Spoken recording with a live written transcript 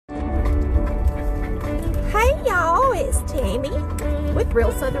y'all, it's Tammy with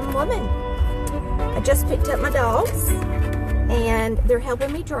Real Southern Woman. I just picked up my dogs and they're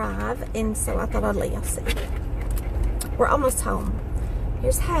helping me drive, and so I thought I'd let y'all see. We're almost home.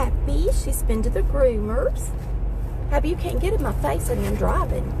 Here's Happy. She's been to the groomers. Happy, you can't get in my face and I'm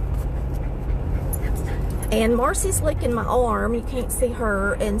driving. And Marcy's licking my arm. You can't see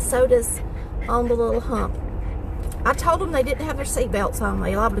her, and so does on the little hump. I told them they didn't have their seatbelts on.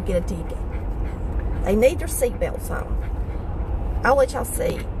 They're liable to get a ticket. They need their seatbelts on. I'll let y'all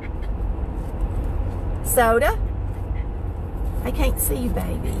see. Soda, I can't see you,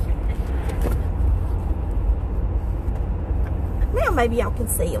 baby. Now maybe y'all can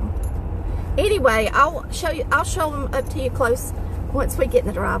see them. Anyway, I'll show them up to you close once we get in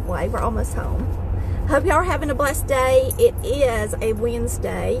the driveway. We're almost home. Hope y'all are having a blessed day. It is a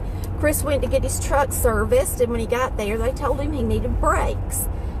Wednesday. Chris went to get his truck serviced, and when he got there, they told him he needed brakes.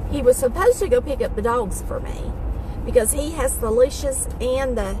 He was supposed to go pick up the dogs for me because he has the leashes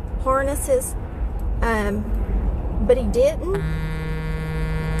and the harnesses, but he didn't.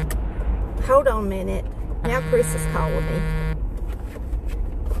 Hold on a minute. Now Chris is calling me.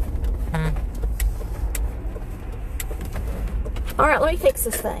 All right, let me fix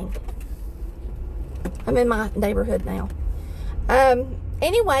this thing. I'm in my neighborhood now.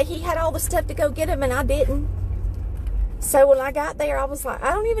 Anyway, he had all the stuff to go get him, and I didn't. So when I got there, I was like,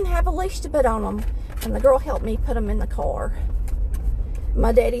 I don't even have a leash to put on them. And the girl helped me put them in the car.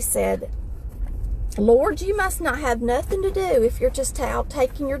 My daddy said, Lord, you must not have nothing to do if you're just out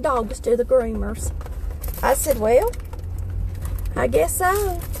taking your dogs to the groomers. I said, well, I guess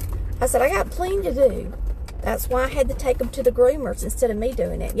so. I said, I got plenty to do. That's why I had to take them to the groomers instead of me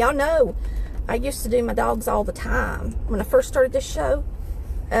doing it. Y'all know I used to do my dogs all the time when I first started this show.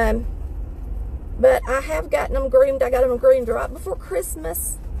 But I have gotten them groomed. I got them groomed right before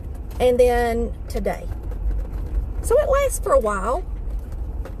Christmas and then today. So it lasts for a while.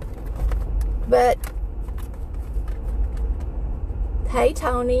 But hey,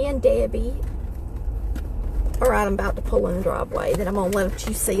 Tony and Debbie. All right, I'm about to pull in the driveway. Then I'm going to let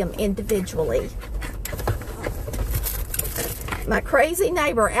you see them individually. My crazy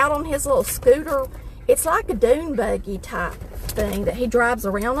neighbor out on his little scooter. It's like a dune buggy type thing that he drives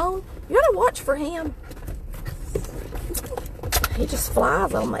around on. You gotta watch for him. He just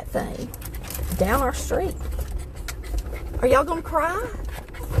flies on that thing down our street. Are y'all gonna cry?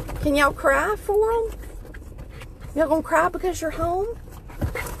 Can y'all cry for them? Y'all gonna cry because you're home?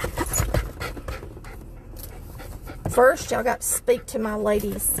 First, y'all got to speak to my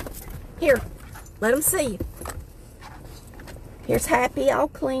ladies. Here, let them see you. Here's Happy, all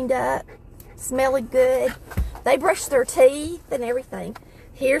cleaned up, smelling good. They brush their teeth and everything.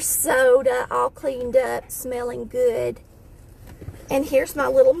 Here's Soda, all cleaned up, smelling good. And here's my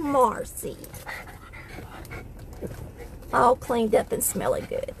little Marcy, all cleaned up and smelling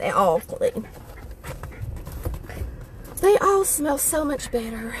good. They all clean. They all smell so much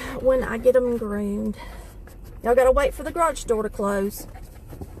better when I get them groomed. Y'all gotta wait for the garage door to close.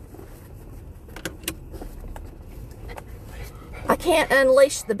 I can't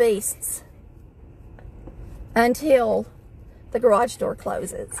unleash the beasts until the garage door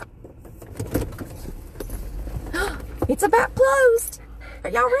closes. It's about closed. Are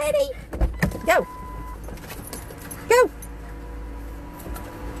y'all ready? Go. Go.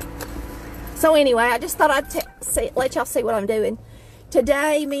 So anyway, I just thought I'd let y'all see what I'm doing.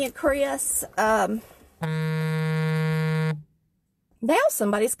 Today, me and Chris, now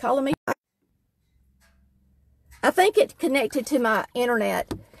somebody's calling me. I think it connected to my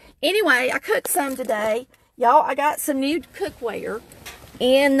internet. Anyway, I cooked some today. Y'all, I got some new cookware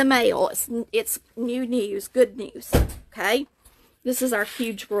in the mail. It's new news, good news, okay? This is our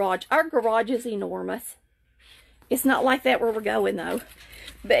huge garage. Our garage is enormous. It's not like that where we're going, though.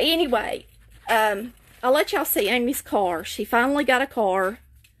 But anyway, I'll let y'all see Amy's car. She finally got a car.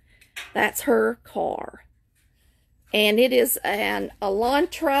 That's her car. And it is an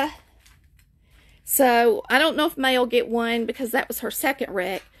Elantra. So, I don't know if May will get one because that was her second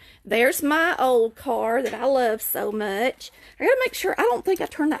wreck. There's my old car that I love so much. I gotta make sure, I don't think I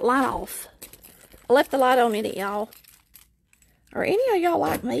turned that light off. I left the light on in it, y'all. Or any of y'all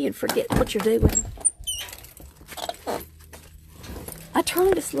like me and forget what you're doing. I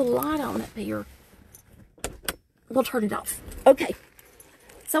turned this little light on up here. I'm gonna turn it off. Okay.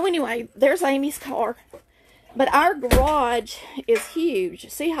 So anyway, there's Amy's car. But our garage is huge.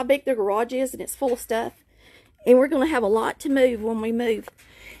 See how big the garage is, and it's full of stuff? And we're going to have a lot to move when we move.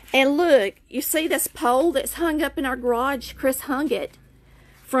 And look, you see this pole that's hung up in our garage? Chris hung it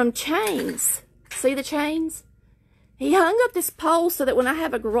from chains. See the chains? He hung up this pole so that when I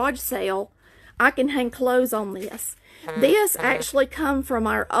have a garage sale, I can hang clothes on this. This actually come from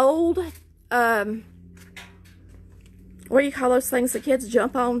our old, what do you call those things the kids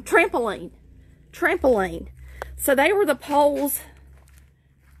jump on? Trampoline. Trampoline. So they were the poles.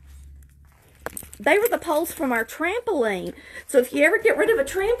 They were the poles from our trampoline. So if you ever get rid of a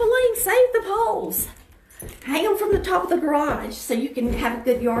trampoline, save the poles. Hang them from the top of the garage so you can have a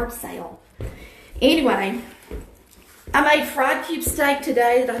good yard sale. Anyway, I made fried cube steak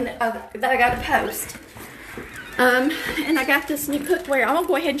today that I got to post. And I got this new cookware. I'm going to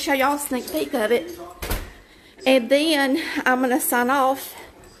go ahead and show y'all a sneak peek of it. And then I'm going to sign off.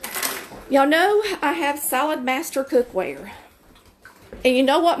 Y'all know I have Salad Master cookware. And you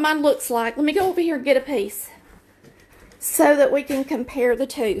know what mine looks like. Let me go over here and get a piece so that we can compare the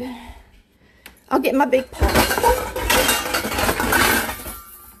two. I'll get my big pot.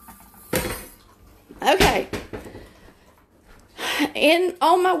 Okay.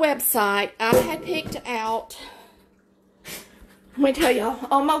 On my website, I had picked out, let me tell y'all,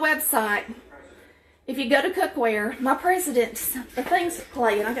 on my website, if you go to cookware, my president's, the thing's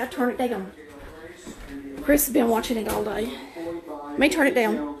playing. I gotta turn it down. Chris has been watching it all day. Let me turn it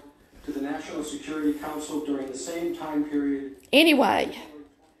down. To the National Security Council during the same time period. Anyway,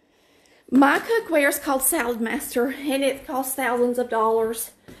 my cookware is called Salad Master, and it costs thousands of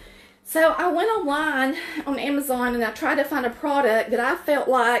dollars. So I went online on Amazon, and I tried to find a product that I felt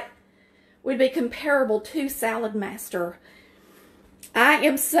like would be comparable to Salad Master. I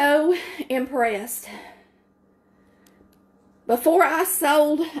am so impressed. Before I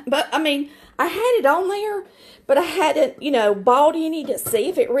sold, I had it on there, but I hadn't, bought any to see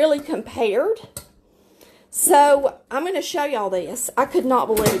if it really compared. So I'm going to show y'all this. I could not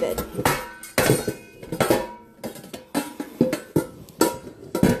believe it.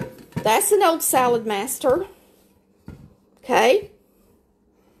 That's an old Salad Master. Okay.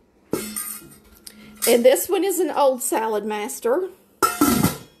 And this one is an old Salad Master.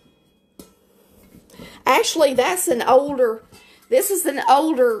 Actually, this is an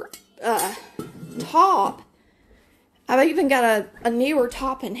older top. I've even got a newer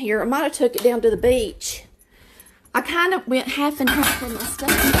top in here. I might have took it down to the beach. I kind of went half and half in my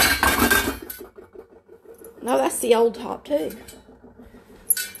stuff. No, that's the old top too.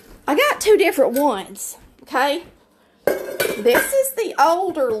 I got two different ones, okay? This is the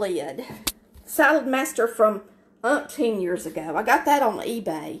older lid. Salad Master from 10 years ago. I got that on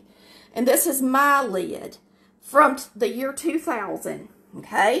eBay. And this is my lid from the year 2000,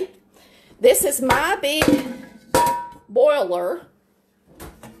 okay? This is my big boiler.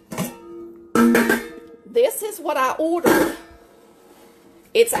 This is what I ordered.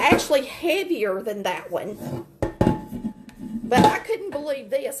 It's actually heavier than that one. But I couldn't believe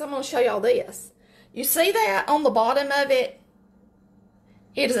this. I'm going to show y'all this. You see that on the bottom of it?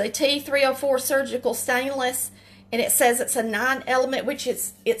 It is a T304 surgical stainless. And it says it's a 9-element, which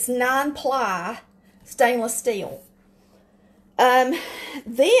it's 9-ply stainless steel.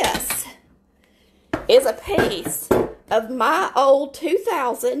 This is a piece of my old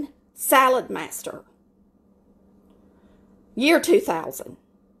 2000 Salad Master. Year 2000.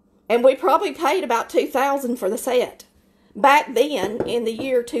 And we probably paid about $2,000 for the set. Back then, in the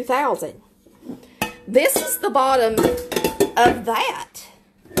year 2000. This is the bottom of that.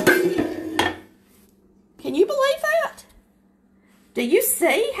 Can you believe that? Do you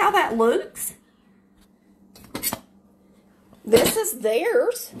see how that looks? This is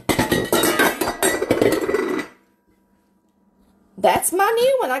theirs. That's my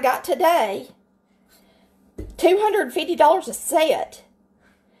new one I got today. $250 a set.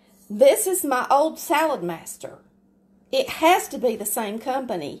 This is my old Salad Master. It has to be the same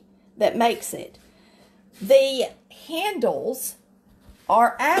company that makes it. The handles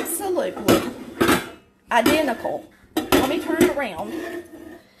are absolutely identical. Let me turn it around.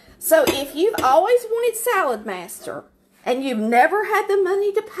 So if you've always wanted Salad Master and you've never had the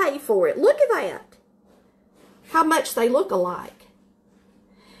money to pay for it, look at that. How much they look alike.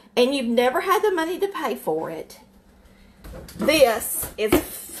 And you've never had the money to pay for it. This is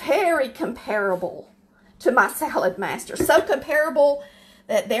very comparable to my Salad Master. So comparable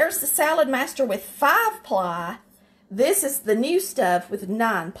that there's the Salad Master with 5-ply. This is the new stuff with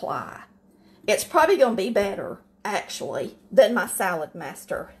 9-ply. It's probably going to be better, actually, than my Salad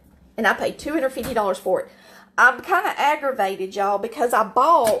Master. And I paid $250 for it. I'm kind of aggravated, y'all, because I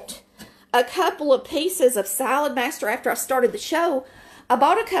bought a couple of pieces of Salad Master after I started the show. I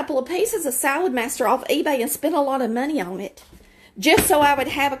bought a couple of pieces of Salad Master off eBay and spent a lot of money on it. Just so I would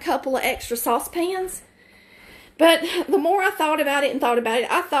have a couple of extra saucepans. But the more I thought about it,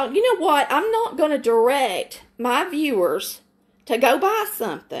 I thought, you know what? I'm not going to direct my viewers to go buy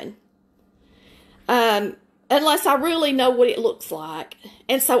something unless I really know what it looks like.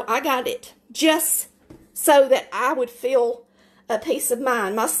 And so I got it just so that I would feel a peace of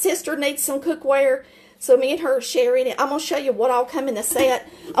mind. My sister needs some cookware, so me and her are sharing it. I'm going to show you what all come in the set.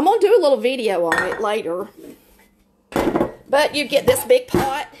 I'm going to do a little video on it later. But you get this big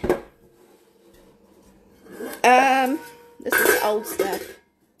pot. This is old stuff.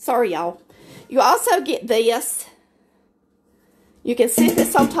 Sorry, y'all. You also get this. You can sit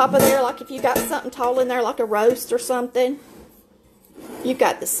this on top of there, like if you got something tall in there, like a roast or something. You've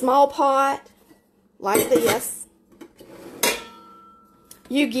got the small pot, like this.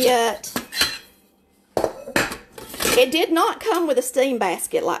 You get, it did not come with a steam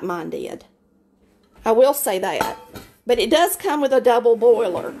basket like mine did. I will say that. But it does come with a double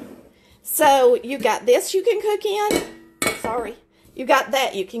boiler. So you got this you can cook in. Sorry. You got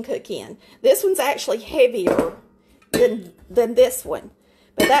that you can cook in. This one's actually heavier than this one.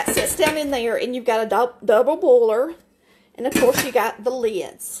 But that sits down in there, and you've got a double boiler. And, of course, you got the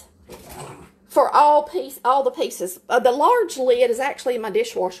lids for all the pieces. The large lid is actually in my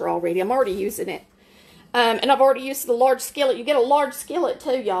dishwasher already. I'm already using it. And I've already used the large skillet. You get a large skillet,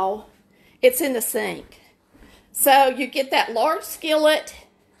 too, y'all. It's in the sink. So, you get that large skillet.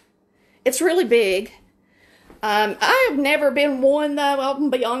 It's really big. I have never been one, though, I'm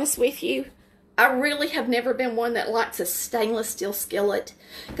going to be honest with you. I really have never been one that likes a stainless steel skillet.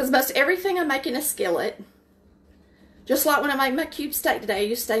 Because most everything I make in a skillet, just like when I made my cube steak today, I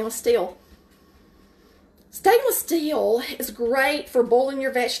used stainless steel. Stainless steel is great for boiling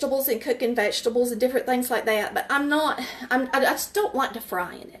your vegetables and cooking vegetables and different things like that. But I just don't like to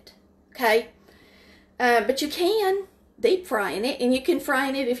fry in it. Okay? But you can deep fry in it. And you can fry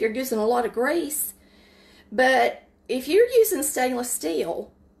in it if you're using a lot of grease. But if you're using stainless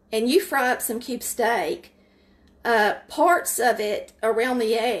steel and you fry up some cube steak, parts of it around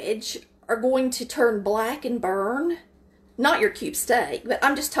the edge are going to turn black and burn. Not your cube steak, but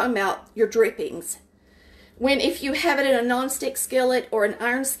I'm just talking about your drippings. If you have it in a non-stick skillet or an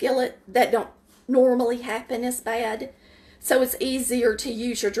iron skillet, that don't normally happen as bad. So it's easier to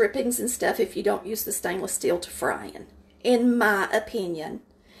use your drippings and stuff if you don't use the stainless steel to fry in my opinion.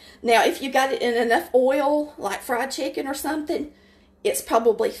 Now, if you got it in enough oil, like fried chicken or something, it's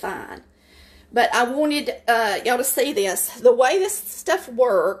probably fine. But I wanted y'all to see this. The way this stuff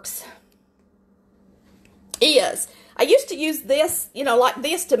works is, I used to use this, like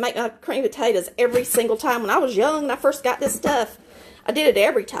this to make my cream potatoes every single time. When I was young and I first got this stuff, I did it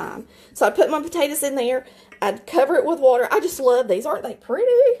every time. So I'd put my potatoes in there. I'd cover it with water. I just love these. Aren't they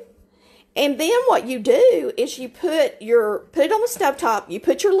pretty? And then what you do is you put it on the stovetop. You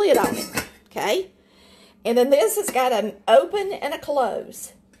put your lid on it, okay? And then this has got an open and a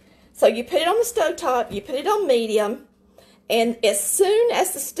close. So you put it on the stovetop. You put it on medium. And as soon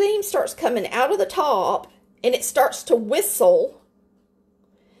as the steam starts coming out of the top and it starts to whistle,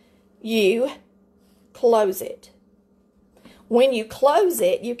 you close it. When you close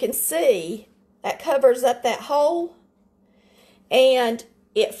it, you can see that covers up that hole. And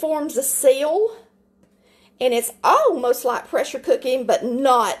it forms a seal, and it's almost like pressure cooking, but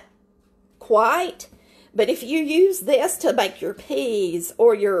not quite. But if you use this to make your peas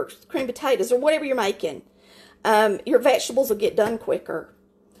or your cream potatoes or whatever you're making, your vegetables will get done quicker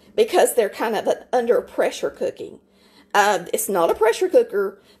because they're kind of under pressure cooking. It's not a pressure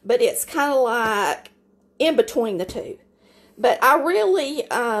cooker, but it's kind of like in between the two. But I really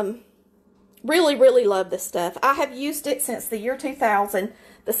love this stuff. I have used it since the year 2000,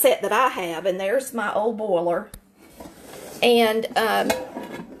 the set that I have, and there's my old boiler. And I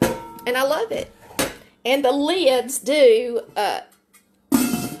love it. And the lids do,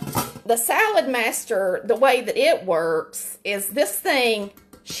 the Salad Master, the way that it works is this thing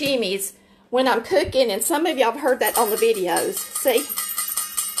shimmies when I'm cooking, and some of y'all have heard that on the videos. See?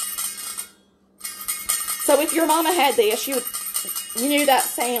 So if your mama had this, you knew that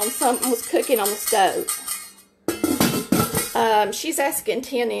sound. Something was cooking on the stove. She's asking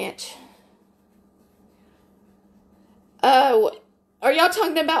 10-inch. Oh, are y'all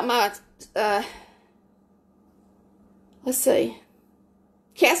talking about my, let's see,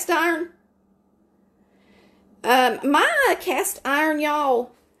 cast iron? My cast iron,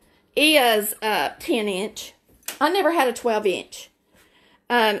 y'all, is 10-inch. I never had a 12-inch.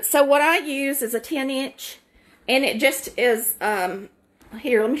 So what I use is a 10-inch. And it just is,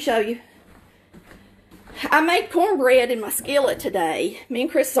 here, let me show you. I made cornbread in my skillet today. Me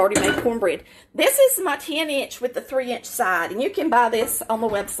and Chris has already made cornbread. This is my 10-inch with the 3-inch side. And you can buy this on the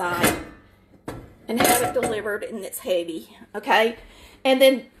website and have it delivered, and it's heavy, okay? And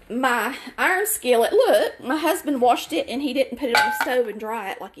then my iron skillet, look, my husband washed it and he didn't put it on the stove and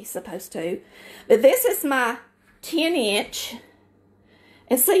dry it like he's supposed to. But this is my 10-inch.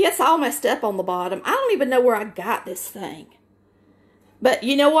 And see, it's all messed up on the bottom. I don't even know where I got this thing. But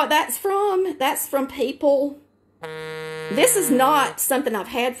you know what that's from? That's from people. This is not something I've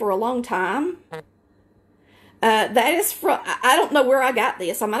had for a long time. That is from, I don't know where I got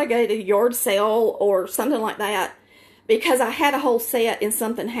this. I might have got it at a yard sale or something like that. Because I had a whole set and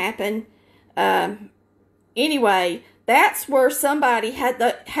something happened. Anyway, that's where somebody had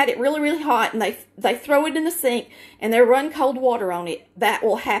it really, really hot. And they throw it in the sink and they run cold water on it. That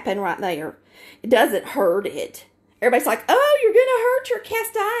will happen right there. It doesn't hurt it. Everybody's like, oh, you're going to hurt your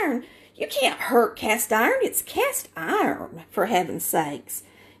cast iron. You can't hurt cast iron. It's cast iron, for heaven's sakes.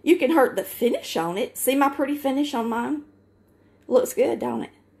 You can hurt the finish on it. See my pretty finish on mine? Looks good, don't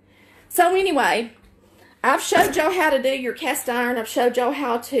it? So anyway, I've showed y'all how to do your cast iron. I've showed y'all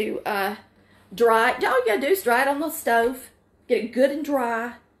how to dry it. All you got to do is dry it on the stove. Get it good and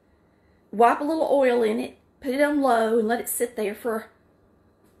dry. Wipe a little oil in it. Put it on low and let it sit there for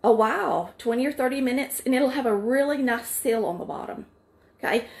a while. 20 or 30 minutes. And it'll have a really nice seal on the bottom.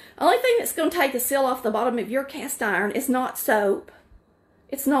 Okay? Only thing that's going to take the seal off the bottom of your cast iron is not soap.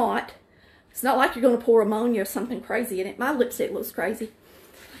 It's not. It's not like you're going to pour ammonia or something crazy in it. My lipstick looks crazy.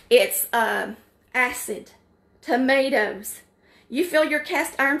 It's acid. Tomatoes. You fill your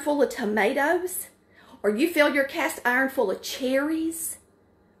cast iron full of tomatoes, or you fill your cast iron full of cherries,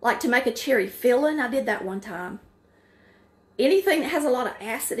 like to make a cherry filling. I did that one time. Anything that has a lot of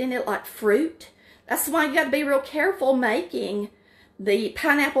acid in it, like fruit. That's why you got to be real careful making the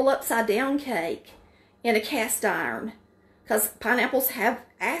pineapple upside down cake in a cast iron, because pineapples have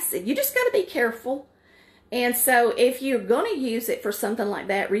acid. You just got to be careful. And so if you're going to use it for something like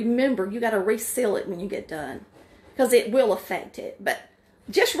that, remember you got to reseal it when you get done, because it will affect it. But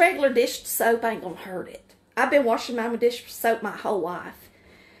just regular dish soap ain't going to hurt it. I've been washing my dish soap my whole life.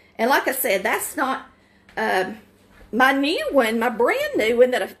 And like I said, that's not my new one, my brand new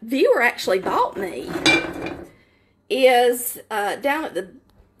one that a viewer actually bought me is down at the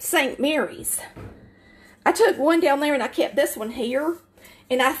St. Mary's. I took one down there and I kept this one here.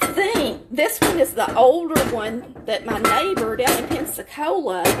 And I think this one is the older one that my neighbor down in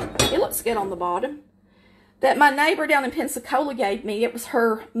Pensacola, it looks good on the bottom, that my neighbor down in Pensacola gave me. It was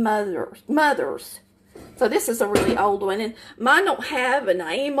her mother's. So this is a really old one. And mine don't have a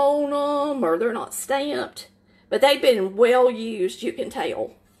name on them, or they're not stamped. But they've been well used, you can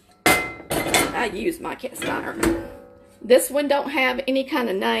tell. I use my cast iron. This one don't have any kind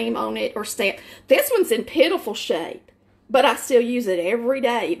of name on it or stamp. This one's in pitiful shape. But I still use it every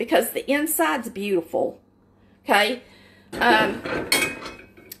day because the inside's beautiful. Okay?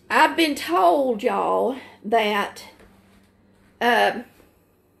 I've been told, y'all, that... wait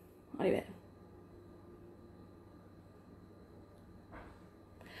a minute.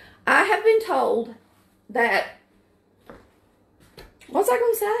 I have been told that... What was I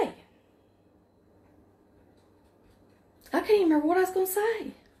going to say? I can't even remember what I was going to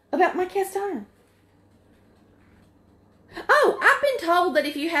say about my cast iron. Oh, I've been told that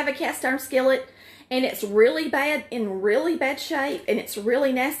if you have a cast iron skillet and it's really bad, in really bad shape, and it's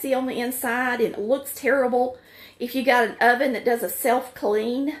really nasty on the inside and it looks terrible, if you got an oven that does a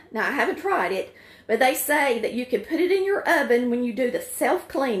self-clean, now I haven't tried it, but they say that you can put it in your oven when you do the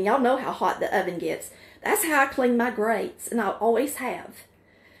self-clean. Y'all know how hot the oven gets. That's how I clean my grates, and I always have.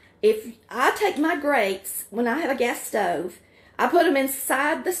 If I take my grates, when I have a gas stove, I put them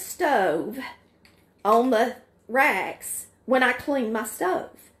inside the stove on the racks when I clean my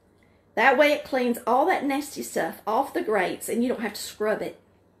stove. That way it cleans all that nasty stuff off the grates and you don't have to scrub it.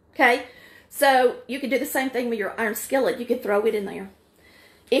 Okay? So you can do the same thing with your iron skillet. You can throw it in there.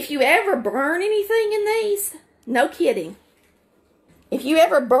 If you ever burn anything in these, no kidding. If you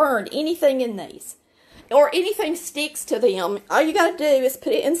ever burned anything in these, or anything sticks to them, all you got to do is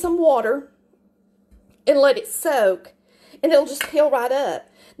put it in some water and let it soak, and it'll just peel right up.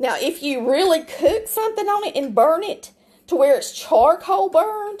 Now, if you really cook something on it and burn it to where it's charcoal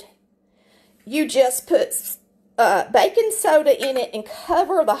burned, you just put baking soda in it and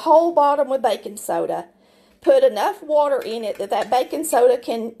cover the whole bottom with baking soda. Put enough water in it that that baking soda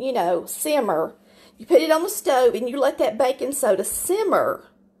can, you know, simmer. You put it on the stove and you let that baking soda simmer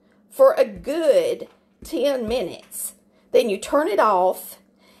for a good 10 minutes. Then you turn it off,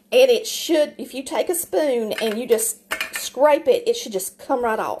 and it should, if you take a spoon and you just scrape it, it should just come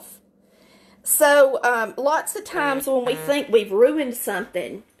right off. So, lots of times when we think we've ruined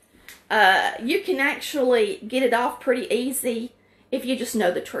something, you can actually get it off pretty easy if you just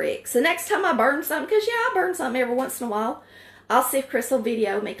know the tricks. So next time I burn something, because yeah, I burn something every once in a while, I'll see if Chris will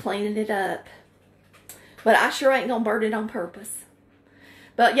video me cleaning it up. But I sure ain't going to burn it on purpose.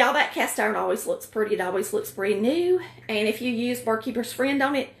 But y'all, that cast iron always looks pretty. It always looks brand new. And if you use Barkeeper's Friend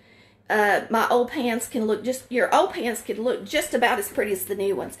on it, my old pans can look your old pans can look just about as pretty as the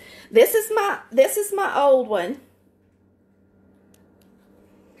new ones. This is my old one.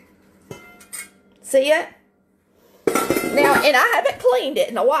 See it? Now, and I haven't cleaned it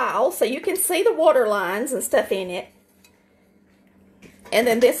in a while, so you can see the water lines and stuff in it. And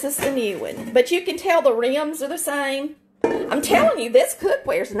then this is the new one. But you can tell the rims are the same. I'm telling you, this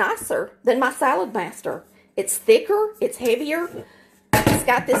cookware is nicer than my Salad Master. It's thicker, it's heavier. It's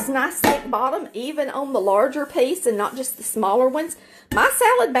got this nice thick bottom, even on the larger piece and not just the smaller ones. My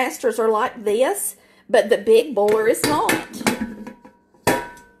Salad Masters are like this, but the big boiler is not.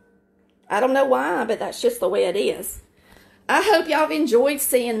 I don't know why, but that's just the way it is. I hope y'all have enjoyed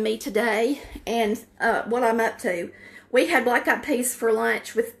seeing me today and what I'm up to. We had black-eyed peas for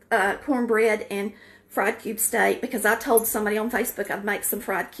lunch with cornbread and fried cube steak because I told somebody on Facebook I'd make some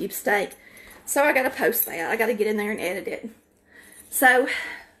fried cube steak. So I got to post that. I got to get in there and edit it. So,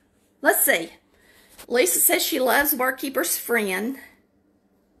 let's see. Lisa says she loves Barkeeper's Friend.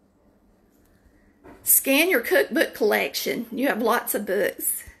 Scan your cookbook collection. You have lots of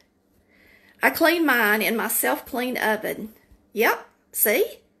books. I clean mine in my self-clean oven. Yep,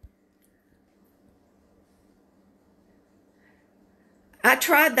 see? I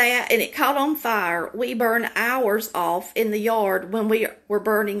tried that and it caught on fire. We burn hours off in the yard when we were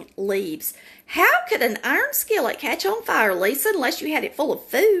burning leaves. How could an iron skillet catch on fire, Lisa, unless you had it full of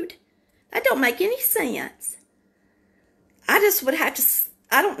food? That don't make any sense. I just would have to,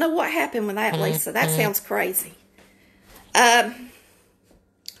 I don't know what happened with that, Lisa. That sounds crazy. Let's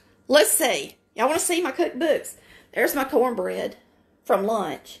see. Y'all want to see my cookbooks? There's my cornbread from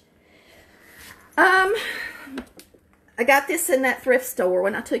lunch. I got this in that thrift store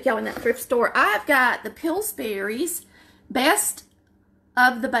when I took y'all in that thrift store. I've got the Pillsbury's Best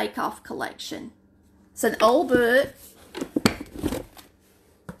of the Bake Off collection. It's an old book.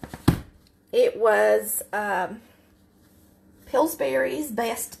 It was Pillsbury's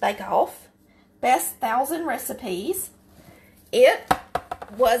Best Bake Off. Best 1,000 Recipes. It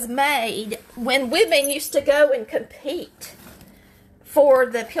was made when women used to go and compete for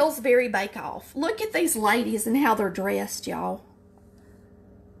the Pillsbury Bake Off. Look at these ladies and how they're dressed, y'all.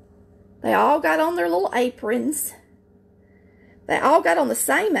 They all got on their little aprons. They all got on the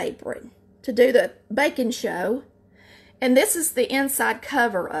same apron to do the baking show. And this is the inside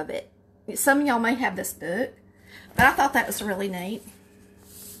cover of it. Some of y'all may have this book, but I thought that was really neat.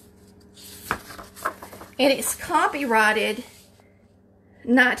 And it's copyrighted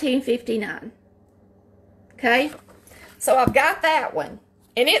 1959. Okay? So I've got that one.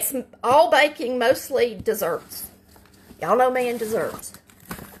 And it's all baking, mostly desserts. Y'all know me and desserts.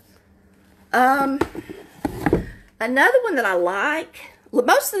 Another one that I like.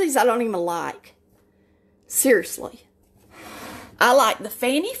 Most of these I don't even like. Seriously. I like the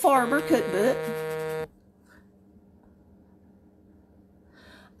Fannie Farmer cookbook.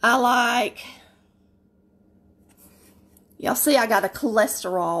 I like... Y'all see I got a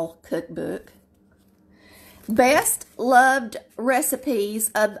cholesterol cookbook. Best Loved Recipes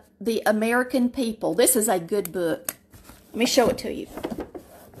of the American People. This is a good book. Let me show it to you.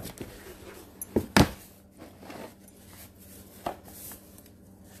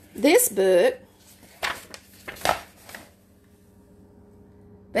 This book,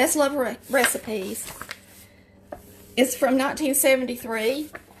 Best Loved Recipes, is from 1973,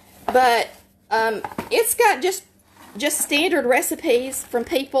 but it's got just standard recipes from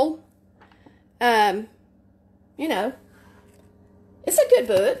people. You know, it's a good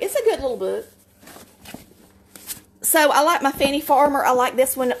book. It's a good little book. So, I like my Fannie Farmer. I like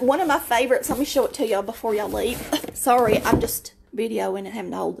this one. One of my favorites. Let me show it to y'all before y'all leave. Sorry, I'm just videoing and having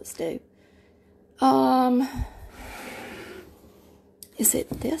to hold this too. Is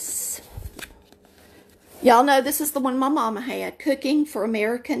it this? Y'all know this is the one my mama had. Cooking for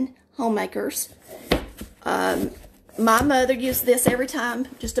American Homemakers. My mother used this every time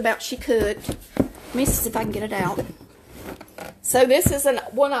just about she cooked. Let me see if I can get it out. So this is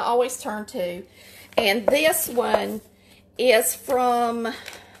one I always turn to. And this one is from,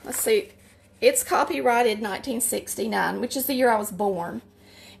 let's see, it's copyrighted 1969, which is the year I was born.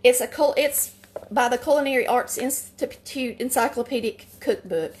 It's by the Culinary Arts Institute Encyclopedic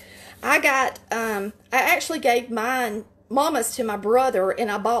Cookbook. I actually gave Mama's to my brother,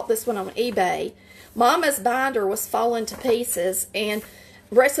 and I bought this one on eBay. Mama's binder was falling to pieces, and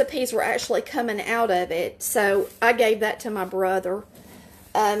recipes were actually coming out of it, so I gave that to my brother.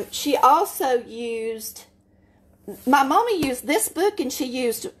 She also used my mommy used this book and she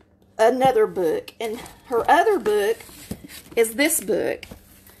used another book. And her other book is this book.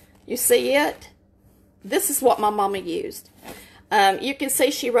 You see it? This is what my mama used. You can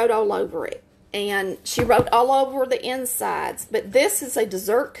see she wrote all over it. And she wrote all over the insides. But this is a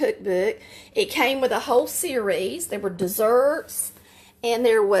dessert cookbook. It came with a whole series. There were desserts. And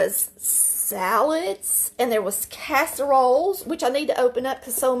there was salads. And there was casseroles. Which I need to open up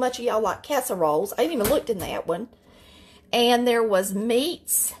because so much of y'all like casseroles. I haven't even looked in that one. And there was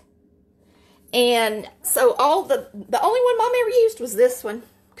meats. And so the only one Mom ever used was this one.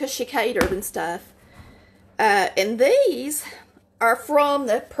 Because she catered and stuff. And these are from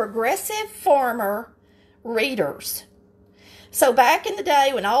the Progressive Farmer readers. So back in the day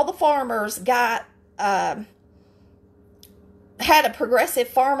when all the farmers got had a Progressive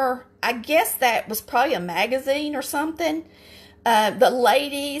Farmer, I guess that was probably a magazine or something. The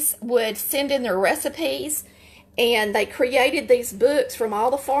ladies would send in their recipes, and they created these books from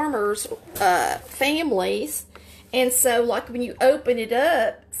all the farmers' families. And so, like, when you open it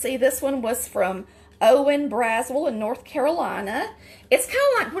up, see, this one was from Owen Braswell in North Carolina. It's kind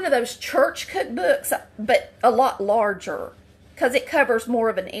of like one of those church cookbooks, but a lot larger because it covers more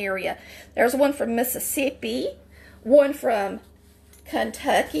of an area. There's one from Mississippi, one from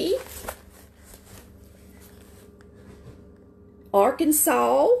Kentucky,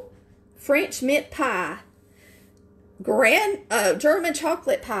 Arkansas, French mint pie, German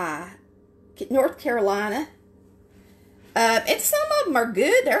chocolate pie, North Carolina. And some of them are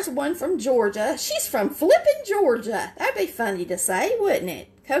good. There's one from Georgia. She's from flippin' Georgia. That'd be funny to say, wouldn't it?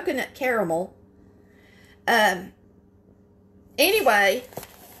 Coconut caramel. Anyway,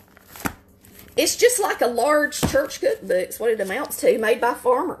 it's just like a large church cookbook. It's what it amounts to, made by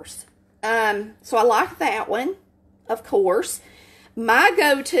farmers. So I like that one, of course. My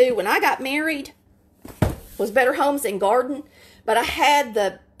go-to when I got married was Better Homes and Garden, but I had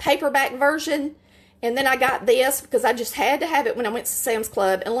the paperback version. And then I got this because I just had to have it when I went to Sam's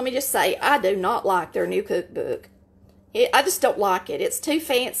Club. And let me just say, I do not like their new cookbook. I just don't like it. It's too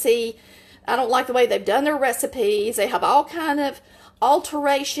fancy. I don't like the way they've done their recipes. They have all kind of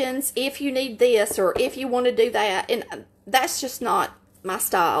alterations if you need this or if you want to do that. And that's just not my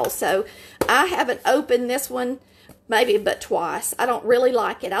style. So I haven't opened this one maybe but twice. I don't really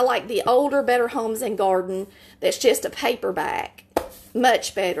like it. I like the older Better Homes and Garden that's just a paperback.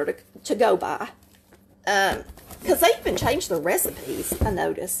 Much better to go by. Because they even changed the recipes, I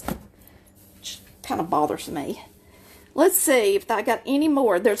noticed. Which kind of bothers me. Let's see if I got any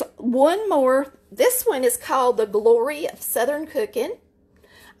more. There's one more. This one is called The Glory of Southern Cooking.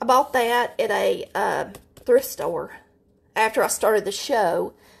 I bought that at a thrift store after I started the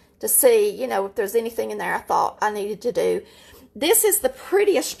show to see, you know, if there's anything in there I thought I needed to do. This is the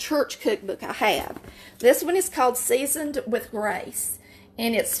prettiest church cookbook I have. This one is called Seasoned with Grace.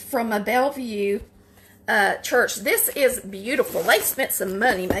 And it's from a Bellevue church. This is beautiful. They spent some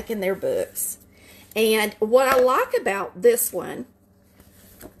money making their books. And what I like about this one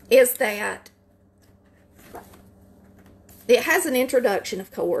is that it has an introduction,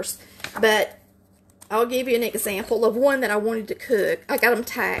 of course, but I'll give you an example of one that I wanted to cook. I got them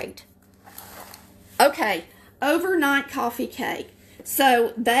tagged. Okay, overnight coffee cake.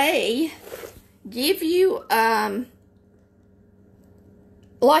 So they give you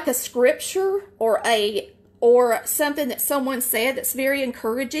like a scripture or something that someone said that's very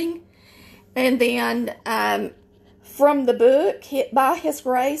encouraging, and then from the book By His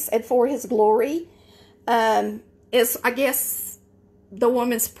Grace and For His Glory is, I guess, the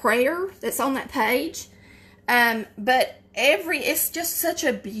woman's prayer that's on that page. But it's just such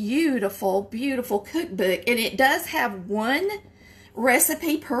a beautiful, beautiful cookbook, and it does have one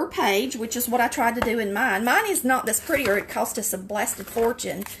recipe per page, which is what I tried to do in mine. Mine is not this pretty, or it cost us a blasted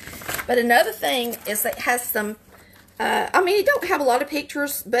fortune. But another thing is that it has some, I mean, it don't have a lot of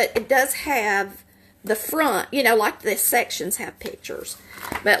pictures, but it does have the front, you know, like the sections have pictures.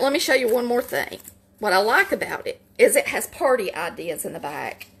 But let me show you one more thing. What I like about it is it has party ideas in the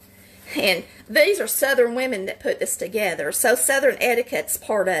back. And these are Southern women that put this together. So Southern etiquette's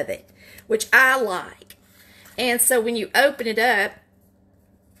part of it, which I like. And so when you open it up,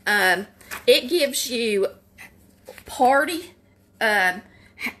 it gives you party,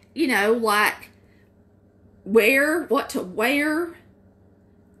 you know, like what to wear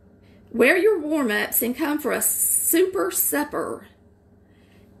your warm-ups, and come for a super supper.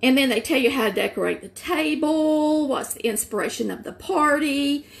 And then they tell you how to decorate the table, what's the inspiration of the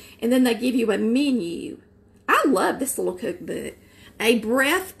party, and then they give you a menu. I love this little cookbook. A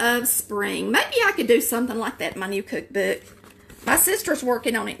Breath of Spring. Maybe I could do something like that in my new cookbook. My sister's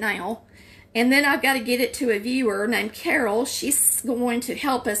working on it now. And then I've got to get it to a viewer named Carol. She's going to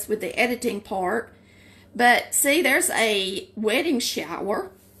help us with the editing part. But see, there's a wedding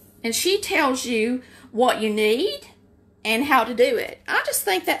shower, and she tells you what you need and how to do it. I just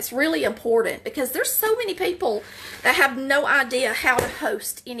think that's really important because there's so many people that have no idea how to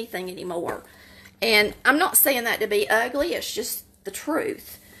host anything anymore. And I'm not saying that to be ugly, it's just the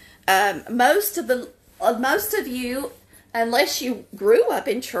truth. Most of you, unless you grew up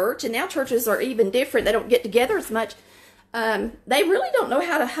in church, and now churches are even different, they don't get together as much, they really don't know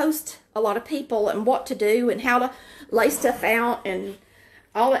how to host a lot of people and what to do and how to lay stuff out and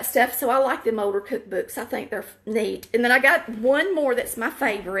all that stuff. So I like them older cookbooks. I think they're neat. And then I got one more that's my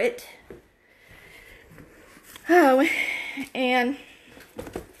favorite. Oh, and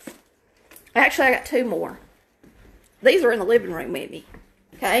actually I got two more. These are in the living room with me.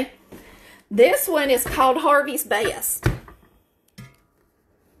 Okay. This one is called Harvey's Best.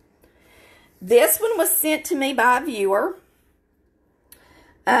 This one was sent to me by a viewer.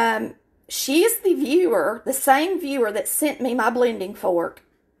 She is the viewer, the same viewer that sent me my blending fork.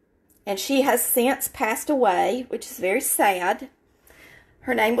 And she has since passed away, which is very sad.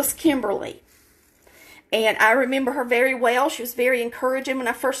 Her name was Kimberly. And I remember her very well. She was very encouraging when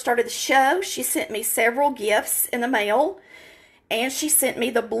I first started the show. She sent me several gifts in the mail. And she sent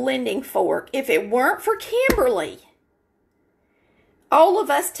me the blending fork. If it weren't for Kimberly, all of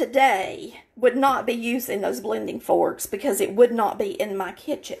us today would not be using those blending forks because it would not be in my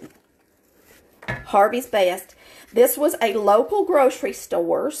kitchen. Harvey's Best. This was a local grocery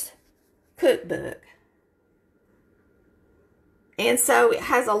store's cookbook. And so it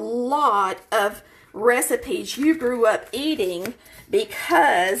has a lot of recipes you grew up eating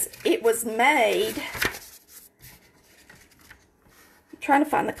because it was made... I'm trying to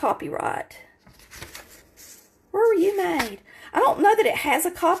find the copyright. Where were you made? I don't know that it has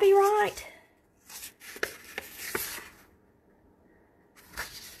a copyright.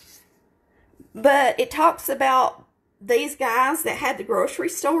 But it talks about these guys that had the grocery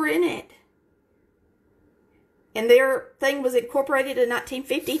store in it. And their thing was incorporated in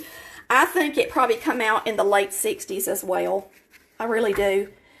 1950. I think it probably come out in the late 60s as well. I really do.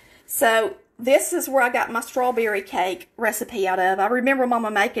 So this is where I got my strawberry cake recipe out of. I remember Mama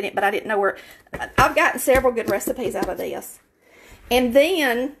making it, but I didn't know where. I've gotten several good recipes out of this. And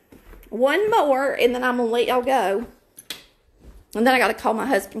then one more, and then I'm going to let y'all go. And then I got to call my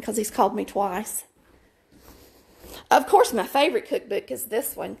husband because he's called me twice. Of course, my favorite cookbook is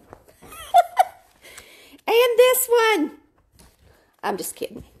this one. And this one. I'm just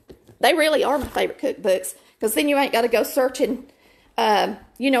kidding. They really are my favorite cookbooks because then you ain't got to go searching.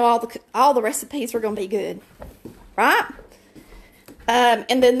 You know, all the recipes are going to be good. Right?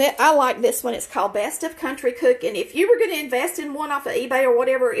 And then I like this one. It's called Best of Country Cooking. If you were going to invest in one off of eBay or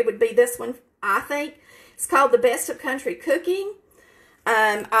whatever, it would be this one, I think. It's called the Best of Country Cooking.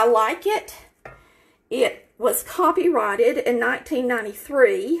 I like it. It was copyrighted in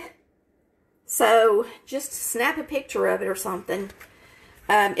 1993. So just snap a picture of it or something.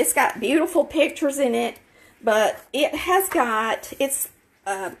 It's got beautiful pictures in it, but it has got, it's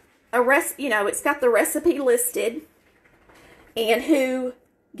it's got the recipe listed and who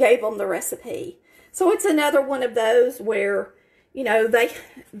gave them the recipe. So it's another one of those where, you know,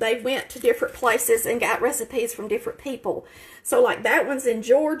 they went to different places and got recipes from different people. So like that one's in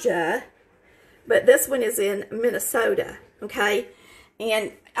Georgia, but this one is in Minnesota, okay?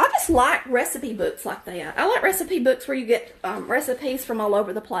 And I just like recipe books like that. I like recipe books where you get recipes from all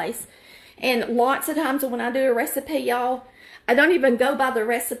over the place. And lots of times when I do a recipe, y'all, I don't even go by the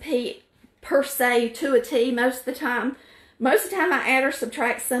recipe per se to a T most of the time. Most of the time I add or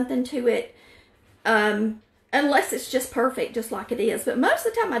subtract something to it, unless it's just perfect, just like it is. But most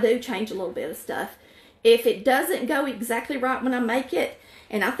of the time I do change a little bit of stuff. If it doesn't go exactly right when I make it,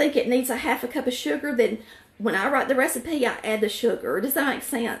 and I think it needs a half a cup of sugar, then when I write the recipe, I add the sugar. Does that make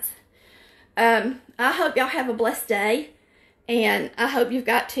sense? I hope y'all have a blessed day. And I hope you've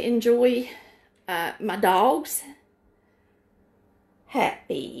got to enjoy my dogs.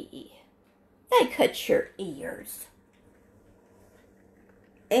 Happy. They cut your ears.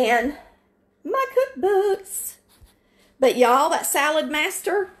 And my cookbooks. But y'all, that Salad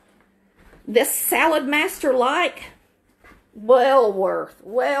Master, this Salad Master well worth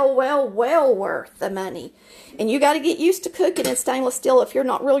the money. And you got to get used to cooking in stainless steel if you're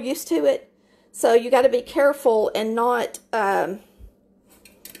not real used to it. So you got to be careful and not burn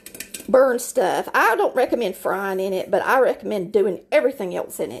stuff. I don't recommend frying in it, but I recommend doing everything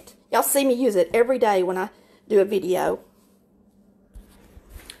else in it. Y'all see me use it every day when I do a video.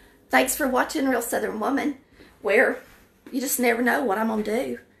 Thanks for watching Real Southern Woman, where you just never know what I'm going to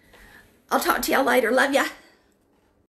do. I'll talk to y'all later. Love ya.